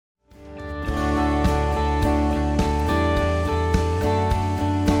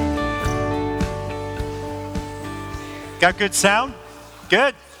Got good sound?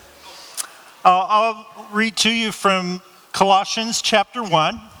 Good. I'll read to you from Colossians chapter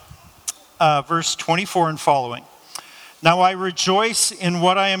 1, verse 24 and following. Now I rejoice in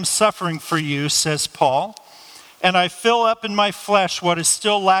what I am suffering for you, says Paul, and I fill up in my flesh what is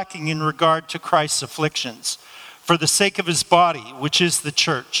still lacking in regard to Christ's afflictions, for the sake of his body, which is the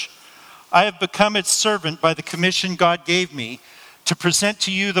church. I have become its servant by the commission God gave me to present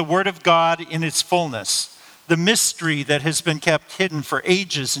to you the word of God in its fullness, the mystery that has been kept hidden for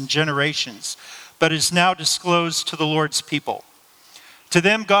ages and generations, but is now disclosed to the Lord's people. To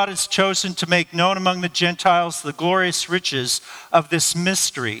them God has chosen to make known among the Gentiles the glorious riches of this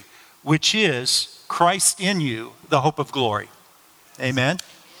mystery, which is Christ in you, the hope of glory. Amen.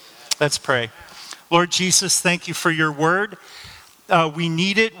 Let's pray. Lord Jesus, thank you for your word. We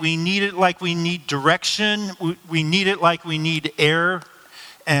need it. We need it like we need direction. We need it like we need air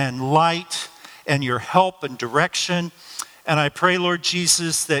and light and your help and direction. And I pray, Lord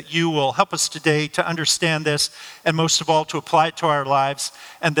Jesus, that you will help us today to understand this and most of all to apply it to our lives,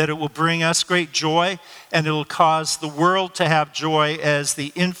 and that it will bring us great joy and it will cause the world to have joy as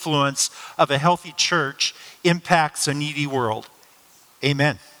the influence of a healthy church impacts a needy world.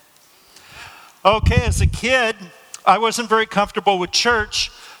 Amen. Okay, as a kid, I wasn't very comfortable with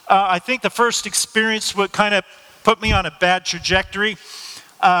church. I think the first experience would kind of put me on a bad trajectory.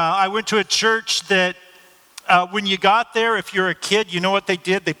 I went to a church that when you got there, if you're a kid, you know what they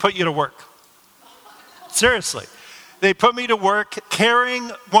did? They put you to work. Seriously. They put me to work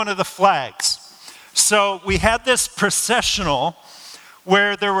carrying one of the flags. So we had this processional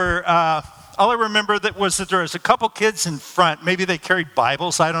where there were, all I remember was that there was a couple kids in front. Maybe they carried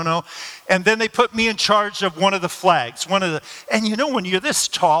Bibles, I don't know. And then they put me in charge of one of the flags. And you know, when you're this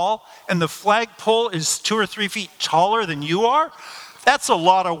tall and the flagpole is 2 or 3 feet taller than you are, that's a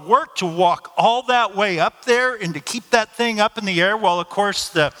lot of work to walk all that way up there and to keep that thing up in the air. Well, of course,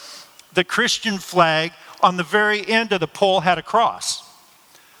 the Christian flag on the very end of the pole had a cross.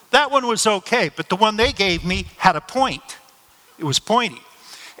 That one was okay, but the one they gave me had a point. It was pointy.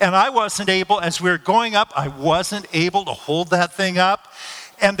 And I wasn't able, as we were going up, I wasn't able to hold that thing up.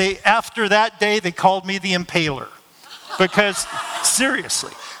 And after that day, they called me the Impaler. Because,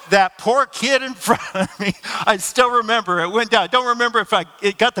 seriously, that poor kid in front of me, I still remember it went down. I don't remember if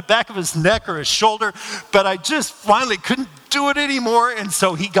it got the back of his neck or his shoulder, but I just finally couldn't do it anymore, and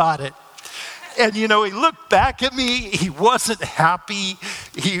so he got it. And you know, he looked back at me, he wasn't happy,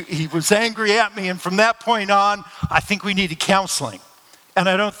 he was angry at me, and from that point on, I think we needed counseling. And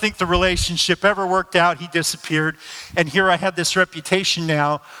I don't think the relationship ever worked out. He disappeared, and here I had this reputation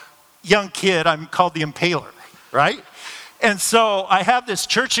now, young kid, I'm called the Impaler, right? And so I have this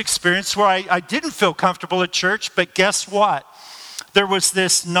church experience where I didn't feel comfortable at church, but guess what? There was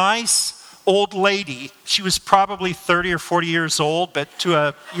this nice old lady. She was probably 30 or 40 years old, but to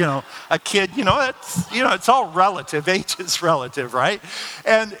a kid, it's all relative. Age is relative, right?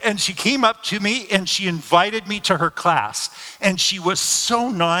 And she came up to me and she invited me to her class. And she was so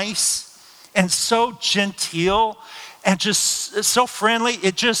nice and so genteel and just so friendly.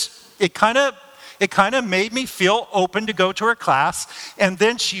 It kind of made me feel open to go to her class. And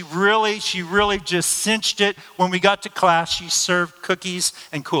then she really just cinched it. When we got to class, she served cookies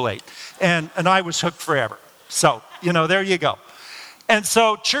and Kool-Aid. And I was hooked forever. So, there you go. And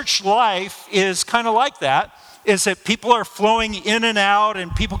so church life is kind of like that, is that people are flowing in and out,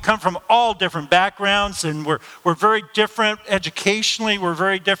 and people come from all different backgrounds, and we're very different educationally, we're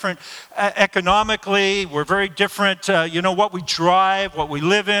very different economically, we're very different, what we drive, what we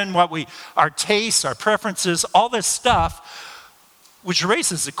live in, our tastes, our preferences, all this stuff, which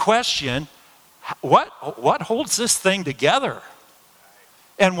raises the question, what holds this thing together?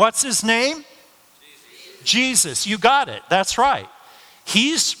 And what's his name? Jesus. You got it. That's right.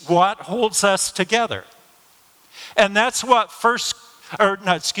 He's what holds us together. And that's what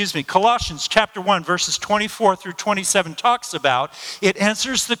Colossians chapter 1, verses 24 through 27 talks about. It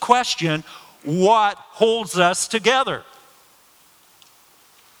answers the question, what holds us together?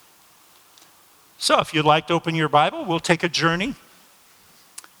 So if you'd like to open your Bible, we'll take a journey.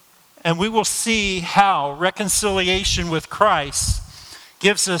 And we will see how reconciliation with Christ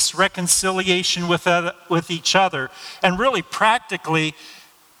gives us reconciliation with each other and really practically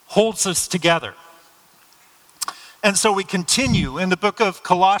holds us together. And so we continue in the book of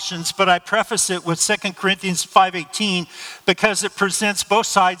Colossians, but I preface it with 2 Corinthians 5:18 because it presents both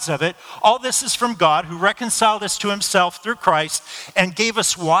sides of it. All this is from God, who reconciled us to himself through Christ and gave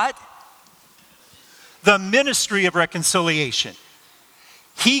us what? The ministry of reconciliation.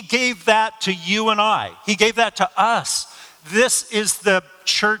 He gave that to you and I. He gave that to us. This is the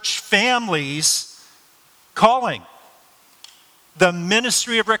church family's calling. The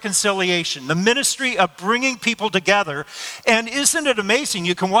ministry of reconciliation, the ministry of bringing people together. And isn't it amazing?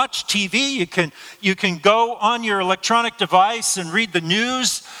 You can watch TV, you can go on your electronic device and read the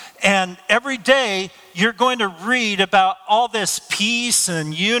news, and every day you're going to read about all this peace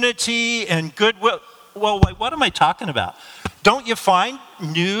and unity and goodwill. Well, wait, what am I talking about? Don't you find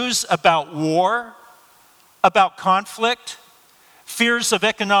news about war, about conflict, fears of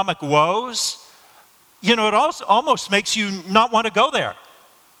economic woes? You know, it also almost makes you not want to go there.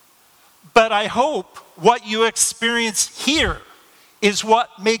 But I hope what you experience here is what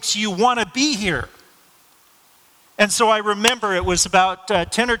makes you want to be here. And so I remember it was about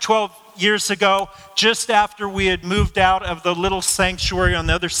 10 or 12 years ago, just after we had moved out of the little sanctuary on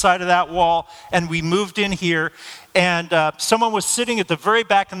the other side of that wall, and we moved in here. And someone was sitting at the very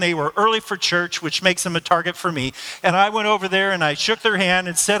back, and they were early for church, which makes them a target for me. And I went over there, and I shook their hand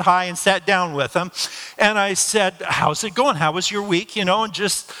and said hi and sat down with them. And I said, how's it going? How was your week? You know, and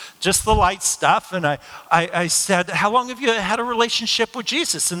just the light stuff. And I said, how long have you had a relationship with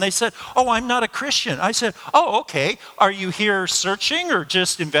Jesus? And they said, oh, I'm not a Christian. I said, oh, okay. Are you here searching or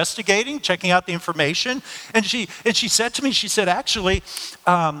just investigating, checking out the information? And she said to me, she said, actually,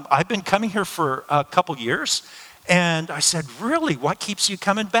 I've been coming here for a couple years. And I said, really? What keeps you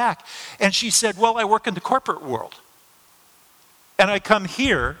coming back? And she said, well, I work in the corporate world. And I come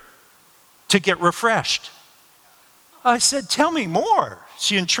here to get refreshed. I said, tell me more.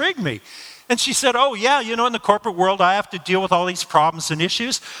 She intrigued me. And she said, oh, yeah, you know, in the corporate world, I have to deal with all these problems and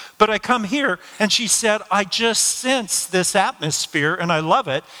issues. But I come here, and she said, I just sense this atmosphere, and I love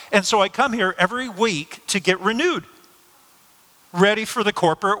it. And so I come here every week to get renewed, ready for the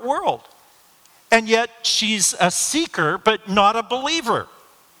corporate world. And yet she's a seeker, but not a believer.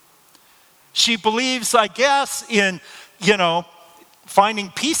 She believes, I guess, in, you know, finding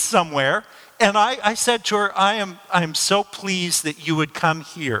peace somewhere. And I said to her, I am so pleased that you would come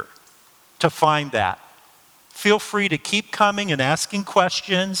here to find that. Feel free to keep coming and asking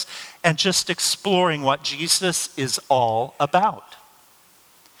questions and just exploring what Jesus is all about.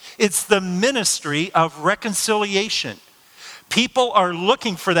 It's the ministry of reconciliation. People are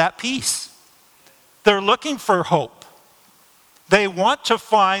looking for that peace. They're looking for hope. They want to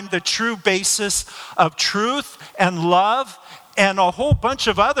find the true basis of truth and love and a whole bunch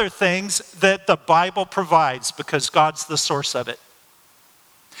of other things that the Bible provides because God's the source of it.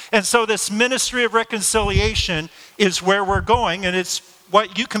 And so this ministry of reconciliation is where we're going, and it's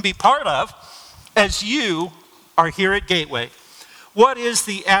what you can be part of as you are here at Gateway. What is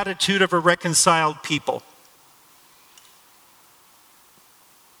the attitude of a reconciled people?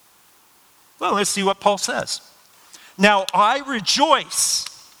 Well, let's see what Paul says. Now, I rejoice.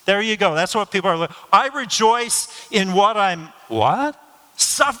 There you go. That's what people are looking. I rejoice in what I'm, what?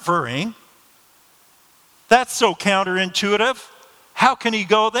 Suffering. That's so counterintuitive. How can he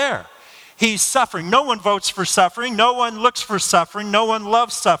go there? He's suffering. No one votes for suffering. No one looks for suffering. No one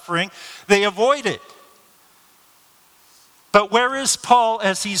loves suffering. They avoid it. But where is Paul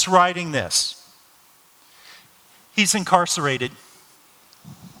as he's writing this? He's incarcerated.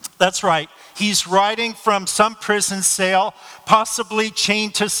 That's right. He's writing from some prison cell, possibly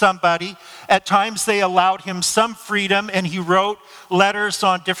chained to somebody. At times they allowed him some freedom, and he wrote letters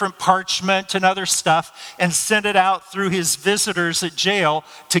on different parchment and other stuff and sent it out through his visitors at jail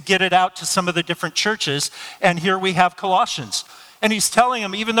to get it out to some of the different churches. And here we have Colossians. And he's telling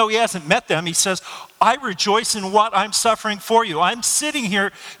them, even though he hasn't met them, he says, I rejoice in what I'm suffering for you. I'm sitting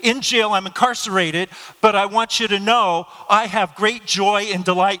here in jail, I'm incarcerated, but I want you to know I have great joy and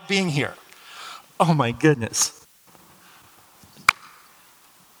delight being here. Oh my goodness.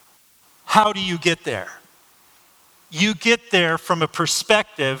 How do you get there? You get there from a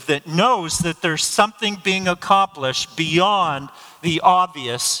perspective that knows that there's something being accomplished beyond the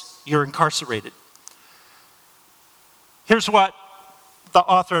obvious, you're incarcerated. Here's what the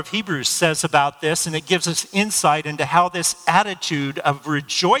author of Hebrews says about this, and it gives us insight into how this attitude of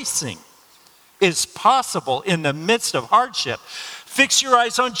rejoicing is possible in the midst of hardship. Fix your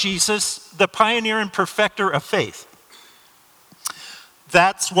eyes on Jesus, the pioneer and perfecter of faith.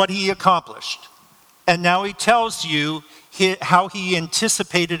 That's what he accomplished. And now he tells you how he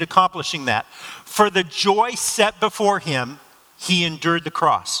anticipated accomplishing that. For the joy set before him, he endured the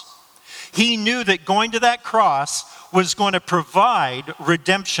cross. He knew that going to that cross was going to provide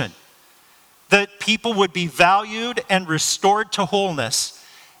redemption, that people would be valued and restored to wholeness,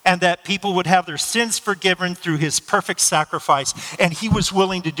 and that people would have their sins forgiven through his perfect sacrifice, and he was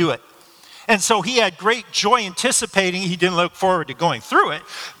willing to do it. And so he had great joy anticipating. He didn't look forward to going through it,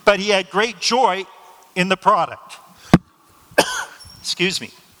 but he had great joy in the product. Excuse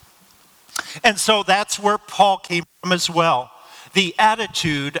me. And so that's where Paul came from as well. The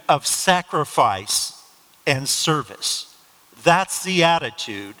attitude of sacrifice and service. That's the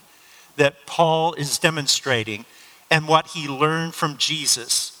attitude that Paul is demonstrating and what he learned from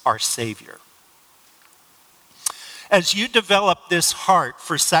Jesus, our Savior. As you develop this heart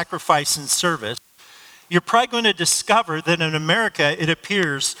for sacrifice and service, you're probably going to discover that in America, it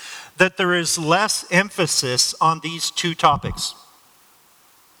appears that there is less emphasis on these two topics.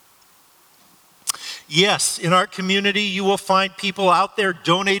 Yes, in our community, you will find people out there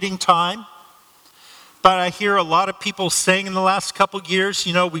donating time. But I hear a lot of people saying in the last couple years,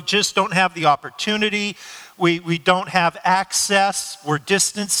 we just don't have the opportunity. We don't have access. We're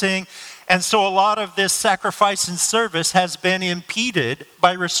distancing. And so a lot of this sacrifice and service has been impeded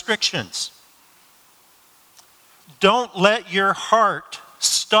by restrictions. Don't let your heart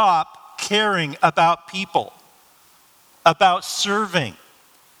stop caring about people, about serving.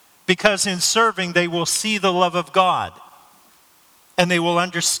 Because in serving, they will see the love of God. And they will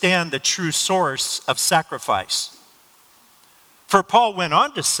understand the true source of sacrifice. For Paul went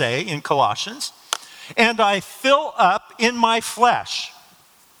on to say in Colossians, "And I fill up in my flesh,"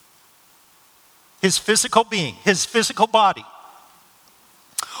 his physical being, his physical body,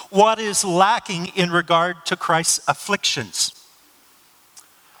 "what is lacking in regard to Christ's afflictions."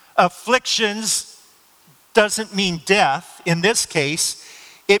 Afflictions doesn't mean death. In this case,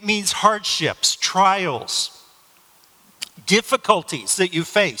 it means hardships, trials, difficulties that you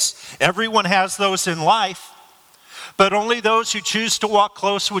face. Everyone has those in life, but only those who choose to walk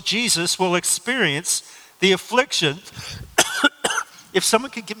close with Jesus will experience the affliction. If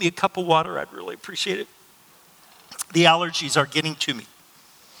someone could give me a cup of water, I'd really appreciate it. The allergies are getting to me.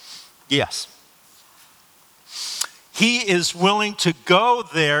 Yes. He is willing to go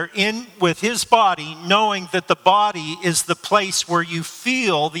there in with his body, knowing that the body is the place where you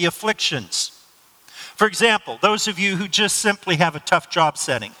feel the afflictions. For example, those of you who just simply have a tough job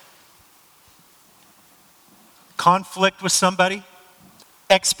setting, conflict with somebody,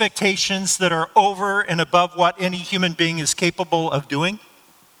 expectations that are over and above what any human being is capable of doing,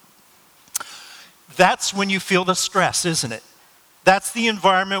 that's when you feel the stress, isn't it? That's the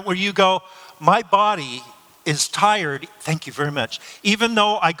environment where you go, my body is tired, thank you very much. Even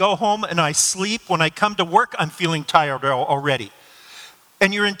though I go home and I sleep, when I come to work, I'm feeling tired already.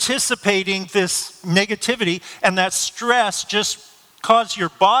 And you're anticipating this negativity, and that stress just causes your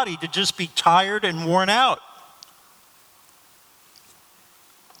body to just be tired and worn out.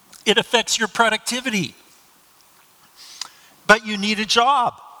 It affects your productivity. But you need a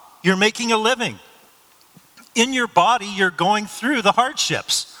job. You're making a living. In your body, you're going through the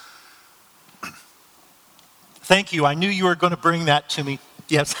hardships. Thank you. I knew you were going to bring that to me.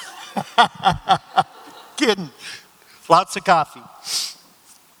 Yes. Kidding. Lots of coffee.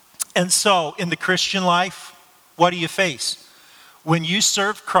 And so, in the Christian life, what do you face? When you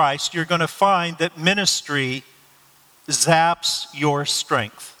serve Christ, you're going to find that ministry zaps your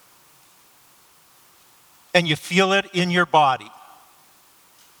strength. And you feel it in your body.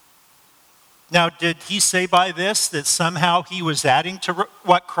 Now, did he say by this that somehow he was adding to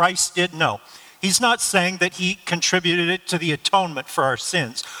what Christ did? No. He's not saying that he contributed it to the atonement for our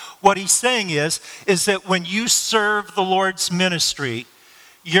sins. What he's saying is that when you serve the Lord's ministry,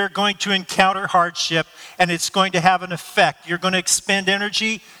 you're going to encounter hardship, and it's going to have an effect. You're going to expend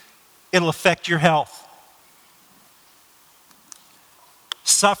energy, it'll affect your health.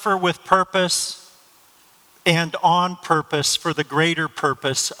 Suffer with purpose and on purpose for the greater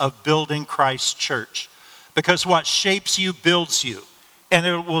purpose of building Christ's church. Because what shapes you builds you, and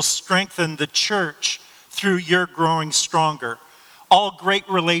it will strengthen the church through your growing stronger. All great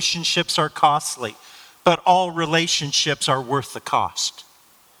relationships are costly, but all relationships are worth the cost.